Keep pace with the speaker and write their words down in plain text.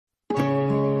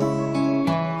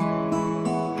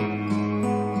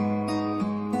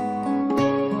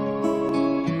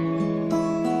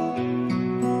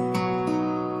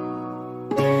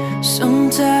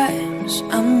Sometimes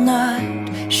I'm not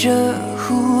sure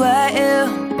who I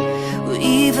am, or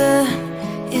even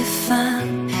if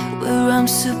I'm where I'm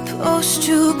supposed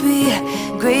to be.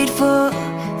 Grateful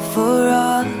for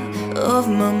all of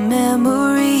my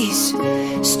memories,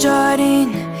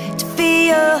 starting to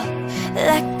feel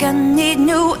like I need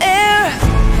new air.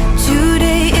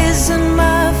 Today isn't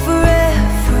my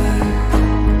forever.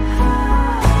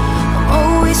 I'm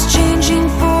always changing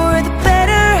for the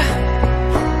better.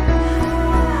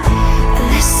 I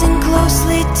listen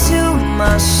closely to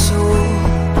my soul,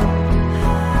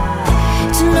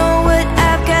 to know what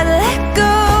I've got to let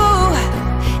go.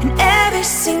 And every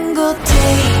single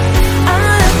day I'm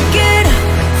looking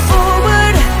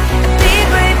forward. Be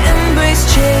brave, embrace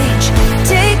change,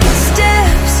 taking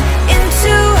steps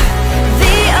into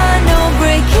the unknown,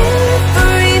 breaking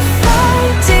free,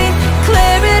 finding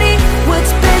clarity,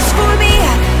 what's best for me.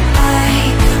 I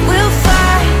will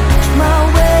find my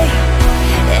way.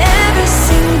 Every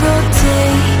single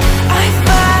day I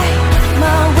find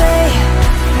my way.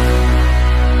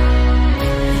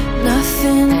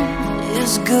 Nothing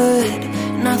is good,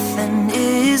 nothing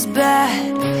is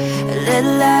bad. Let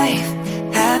life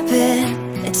happen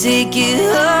and take it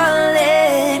all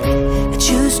in. I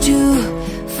choose to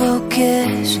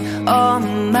focus on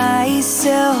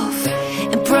myself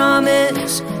and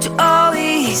promise to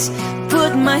always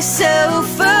put myself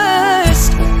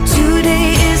first. Today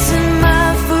isn't my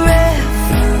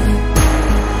forever.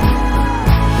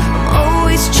 I'm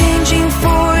always changing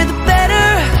for the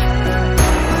better.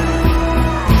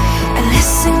 I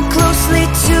listen closely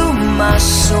to my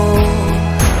soul,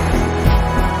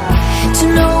 to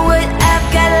know what I've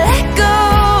got to let go.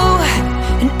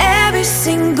 And every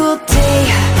single day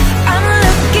I'm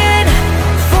looking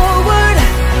forward.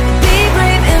 Be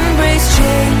brave, embrace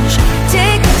change,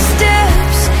 taking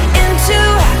steps into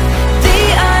the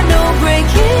unknown,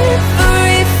 breaking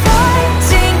free,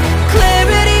 finding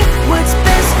clarity, what's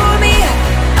best for me.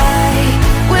 I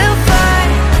will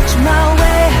find my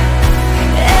way.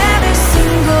 Every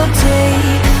single day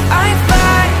I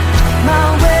find my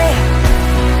way.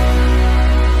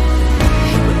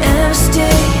 Whatever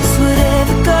stays,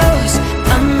 whatever goes,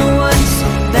 I know what's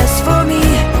best for me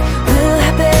will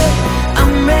happen.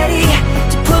 I'm ready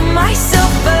to put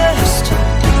myself first.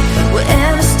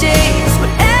 Whatever stays,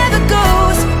 whatever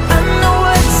goes, I know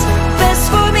what's best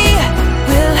for me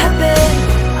will happen.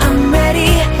 I'm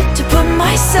ready to put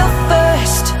myself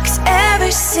first. 'Cause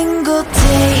every single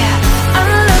day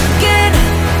I'm looking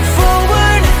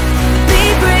forward. Be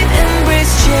brave,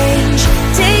 embrace change,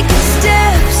 taking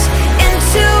steps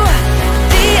into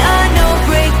the unknown,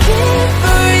 breaking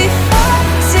free,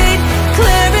 finding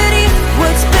clarity,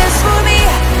 what's best for me.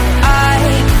 I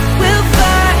will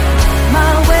find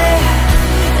my way.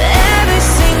 Every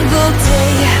single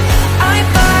day I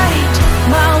find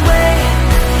my way.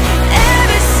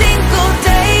 Every single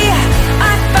day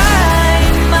I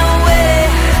find my way.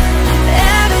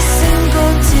 Every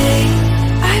single day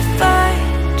I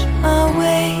find my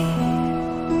way.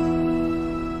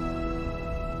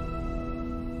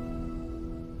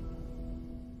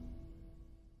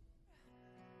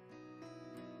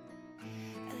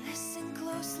 I listen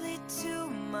closely to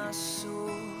my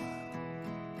soul,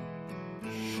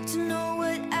 to know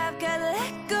what I've got to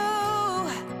let go.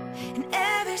 And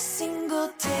every single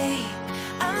day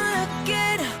I'm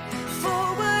looking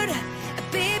forward.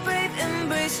 Be brave,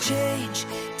 embrace change,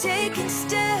 taking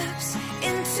steps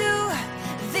into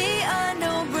the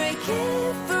unknown,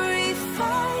 breaking free,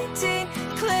 finding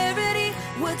clarity,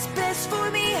 what's best for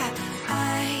me.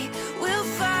 I will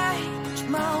find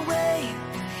my way.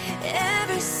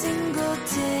 Every single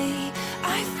day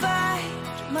I find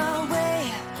my way.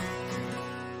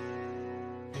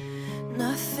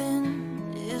 Nothing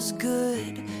is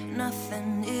good,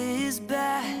 nothing is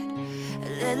bad.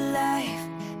 Let life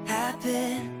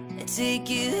happen and take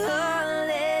it all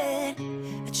in.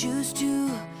 I choose to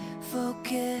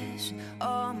focus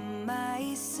on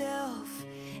myself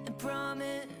and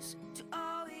promise